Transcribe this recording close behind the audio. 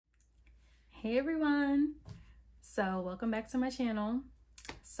Hey everyone, so welcome back to my channel.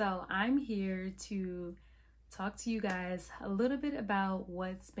 So I'm here to talk to you guys a little bit about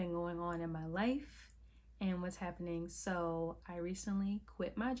what's been going on in my life and what's happening. So I recently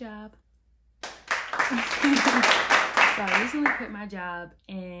quit my job.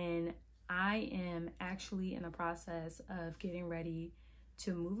 And I am actually in the process of getting ready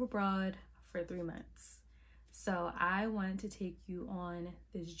to move abroad for 3 months. So I wanted to take you on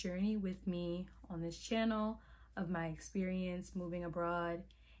this journey with me on this channel of my experience moving abroad,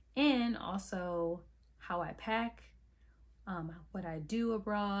 and also how I pack, what I do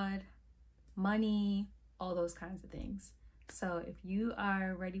abroad, money, all those kinds of things. So if you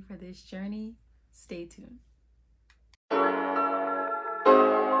are ready for this journey, stay tuned.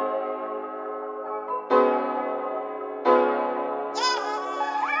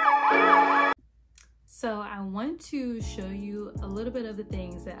 So I want to show you a little bit of the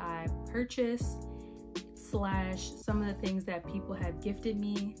things that I purchased / some of the things that people have gifted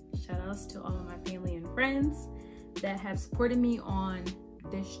me. Shout outs to all of my family and friends that have supported me on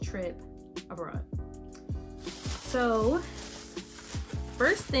this trip abroad. So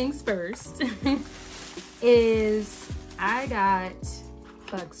first things first is I got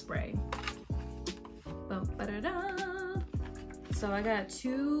bug spray. So I got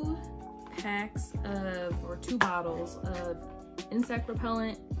 2 packs of, or 2 bottles of insect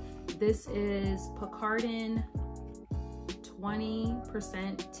repellent. This is Picardin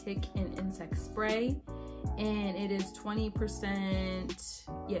 20% tick and insect spray, and it is 20%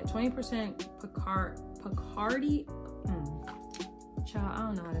 Picardi. Child, I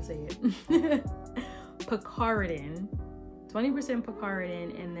don't know how to say it. Picardin, 20%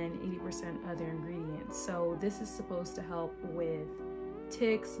 Picardin, and then 80% other ingredients. So this is supposed to help with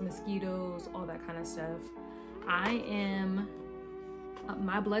ticks, mosquitoes, all that kind of stuff. I am,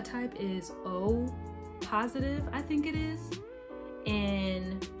 my blood type is O positive, I think it is.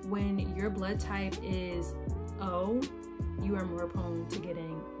 And when your blood type is O, you are more prone to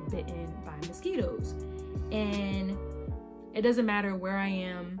getting bitten by mosquitoes. And it doesn't matter where I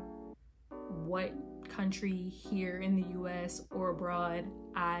am, what country here in the US or abroad,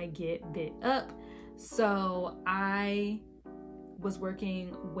 I get bit up. So I was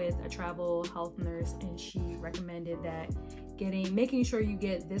working with a travel health nurse, and she recommended that making sure you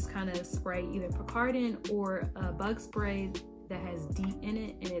get this kind of spray, either Picardin or a bug spray that has DEET in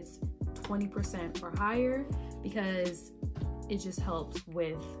it, and it's 20% or higher, because it just helps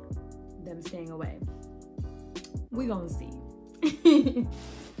with them staying away. We gonna see.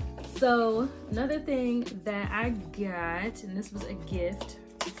 So another thing that I got, and this was a gift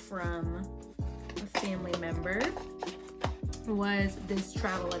from a family member, was this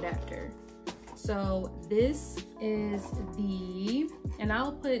travel adapter. So this is and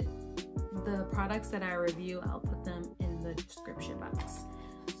I'll put the products that I review, I'll put them in the description box.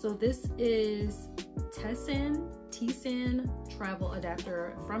 So this is T-SAN travel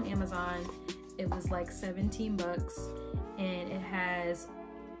adapter from Amazon. It was like 17 bucks, and it has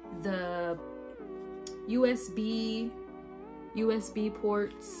the USB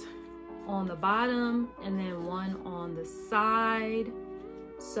ports on the bottom and then one on the side.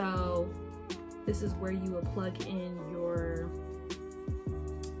 So this is where you would plug in your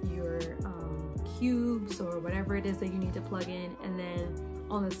cubes or whatever it is that you need to plug in, and then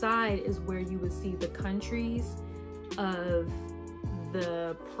on the side is where you would see the countries of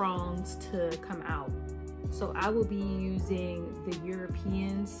the prongs to come out. So I will be using the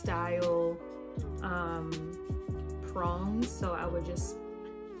European style prongs. So I would just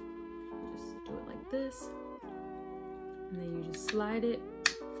do it like this, and then you just slide it,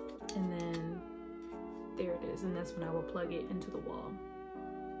 and then there it is, and that's when I will plug it into the wall.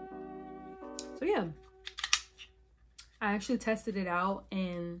 So yeah, I actually tested it out,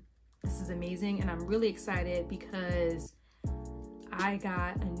 and this is amazing, and I'm really excited because I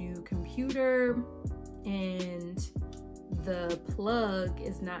got a new computer, and the plug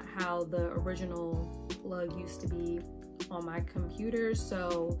is not how the original plug used to be on my computer,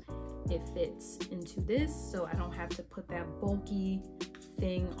 so it fits into this, so I don't have to put that bulky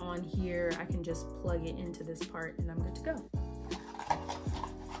thing on here. I can just plug it into this part and I'm good to go.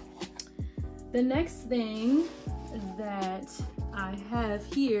 The next thing that I have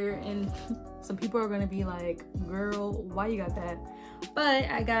here, and some people are going to be like, girl, why you got that? But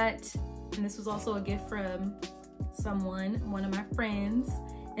I got, and this was also a gift from one of my friends,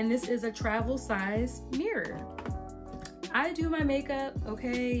 and this is a travel size mirror. I do my makeup,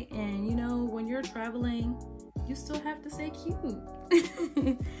 okay, and you know, when you're traveling, you still have to stay cute.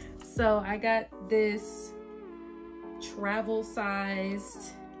 So I got this travel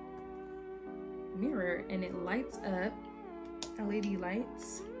sized mirror, and it lights up, LED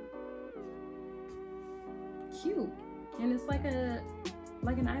lights. Cute. And it's like an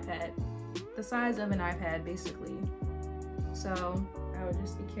iPad, the size of an iPad basically. So I would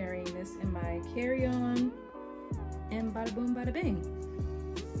just be carrying this in my carry-on, and bada boom bada bing.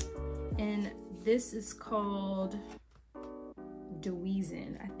 And this is called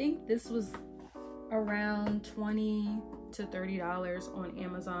Deweyzen. I think this was around $20 to $30 on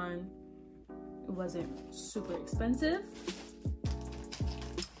Amazon. It wasn't super expensive.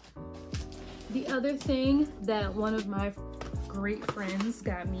 The other thing that one of my great friends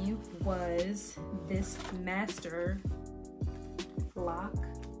got me was this master lock.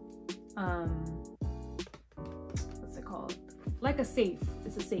 What's it called? Like a safe.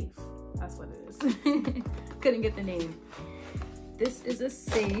 It's a safe. That's what it is. Couldn't get the name. This is a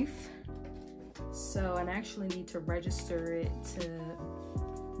safe. So, and I actually need to register it to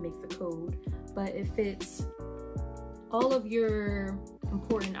make the code, but it fits all of your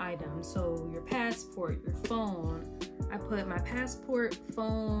important items. So your passport, your phone. I put my passport,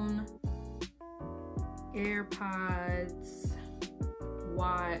 phone, AirPods,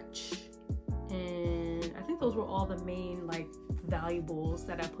 watch, and I think those were all the main like valuables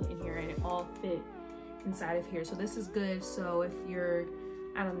that I put in here, and it all fit inside of here. So this is good. So if you're,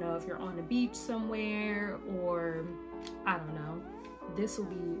 I don't know, if you're on the beach somewhere, or I don't know, this will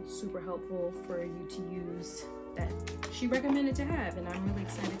be super helpful for you to use, that she recommended to have, and I'm really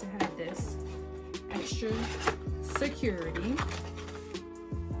excited to have this extra security.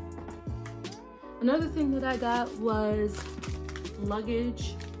 Another thing that I got was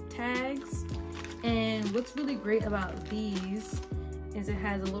luggage tags, and what's really great about these is it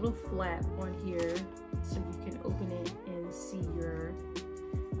has a little flap on here so you can open it and see your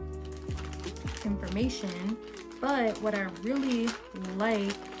information. But what I really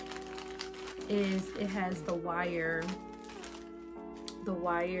like is it has the wire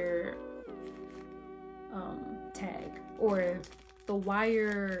tag, or the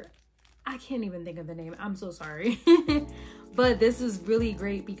wire, I can't even think of the name, I'm so sorry. But this is really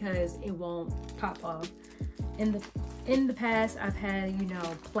great because it won't pop off. In the past, I've had, you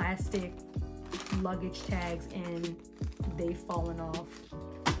know, plastic luggage tags and they've fallen off.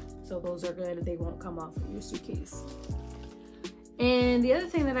 So those are good. They won't come off of your suitcase. And the other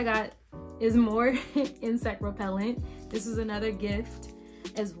thing that I got is more insect repellent. This is another gift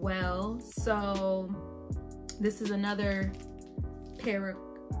as well. So this is another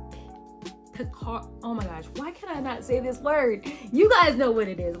oh my gosh, why can I not say this word? You guys know what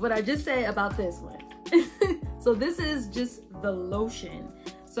it is, what I just said about this one. So this is just the lotion.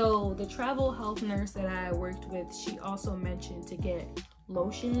 So the travel health nurse that I worked with, she also mentioned to get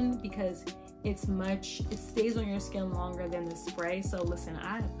lotion because it stays on your skin longer than the spray. So listen,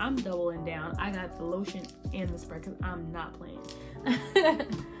 I'm doubling down. I got the lotion and the spray because I'm not playing.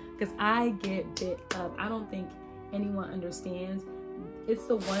 Because I get bit up. I don't think anyone understands. It's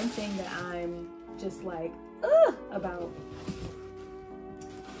the one thing that I'm just like, ugh, about.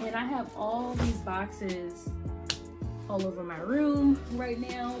 And I have all these boxes all over my room right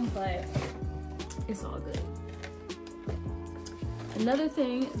now, but it's all good. Another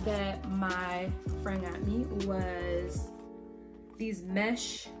thing that my friend got me was these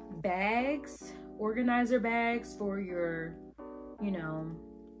mesh bags, organizer bags for your, you know,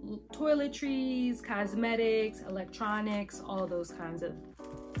 toiletries, cosmetics, electronics, all those kinds of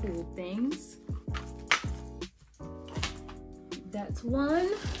cool things. That's one.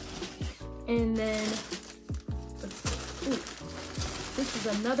 And then this is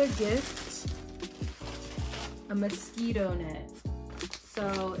another gift, a mosquito net.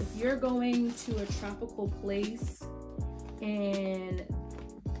 So if you're going to a tropical place and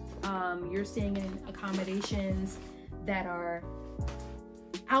you're staying in accommodations that are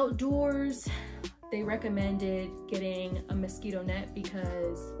outdoors, they recommended getting a mosquito net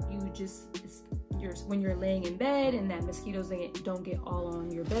because when you're laying in bed and that mosquitoes don't get all on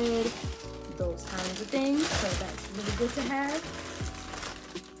your bed, those kinds of things. So that's really good to have.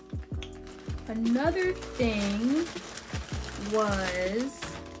 Another thing was,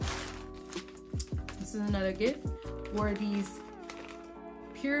 this is another gift, were these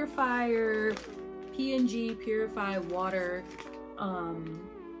purifier, P&G purified water.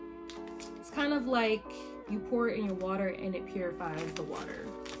 It's kind of like you pour it in your water and it purifies the water.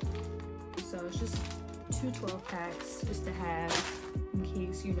 So it's just 2 12 packs just to have in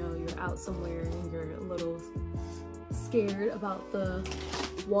case, you know, you're out somewhere and you're a little scared about the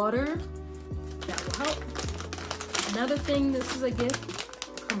water. That will help. Another thing, this is a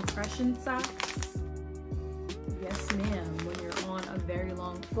gift, compression socks. Yes, ma'am. When you're on a very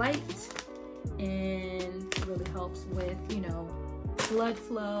long flight and it really helps with, you know, blood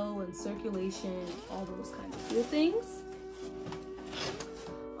flow and circulation, all those kinds of cool things.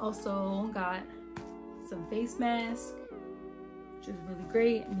 Also got some face masks, which is really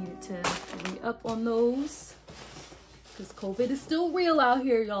great. I needed to re-up on those because COVID is still real out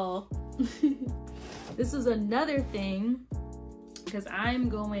here, y'all. This is another thing because I'm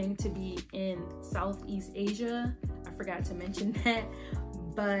going to be in Southeast Asia. I forgot to mention that,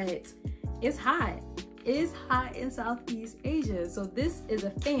 but it's hot. It's hot in Southeast Asia. So this is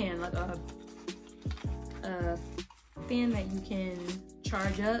a fan, like a fan that you can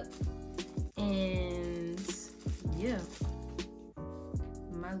charge up, and yeah,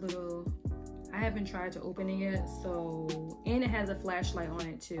 my little, I haven't tried to open it yet, so, and it has a flashlight on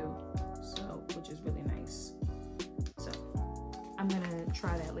it too, so, which is really nice. So I'm gonna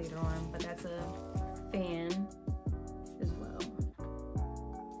try that later on, but that's a fan as well,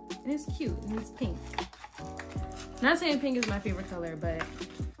 and it's cute and it's pink. Not saying pink is my favorite color, but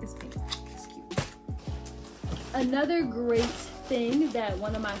it's pink. It's cute. Another great thing that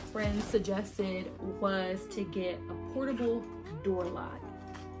one of my friends suggested was to get a portable door lock.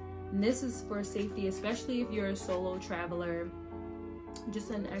 And this is for safety, especially if you're a solo traveler. Just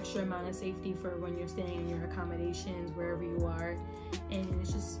an extra amount of safety for when you're staying in your accommodations, wherever you are. And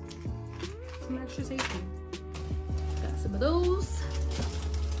it's just some extra safety. Got some of those.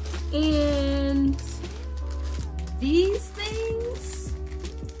 And these things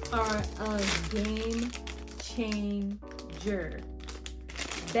are a game changer.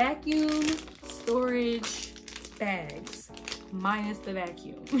 Vacuum storage bags minus the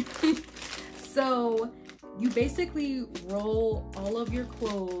vacuum. So you basically roll all of your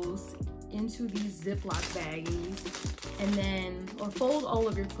clothes into these Ziploc baggies, and then, or fold all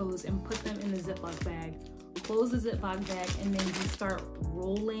of your clothes and put them in the Ziploc bag. Close the Ziploc bag, and then you start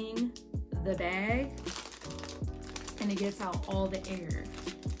rolling the bag, and it gets out all the air.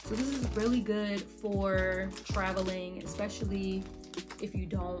 So this is really good for traveling, especially if you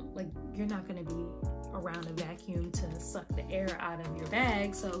don't, like, you're not gonna be around a vacuum to suck the air out of your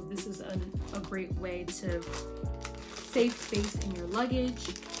bag. So this is a great way to save space in your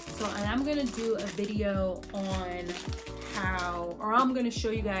luggage. So, and I'm gonna do a video on how, or I'm gonna show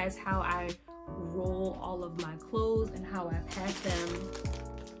you guys how I roll all of my clothes and how I pack them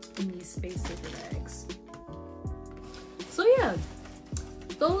in these space saver bags. So yeah,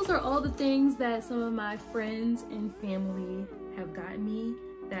 those are all the things that some of my friends and family have gotten me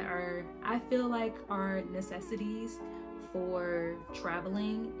that are, I feel like, are necessities for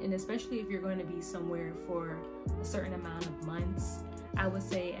traveling, and especially if you're going to be somewhere for a certain amount of months. I would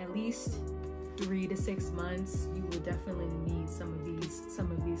say at least 3 to 6 months, you will definitely need some of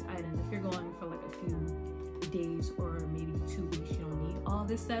these items. If you're going for like a few days or maybe 2 weeks, you don't need all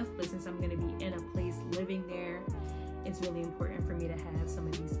this stuff, but since I'm going to be in a place living there, it's really important for me to have some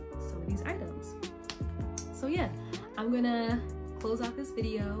of these items. So yeah, I'm gonna close out this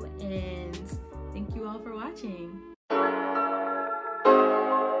video and thank you all for watching.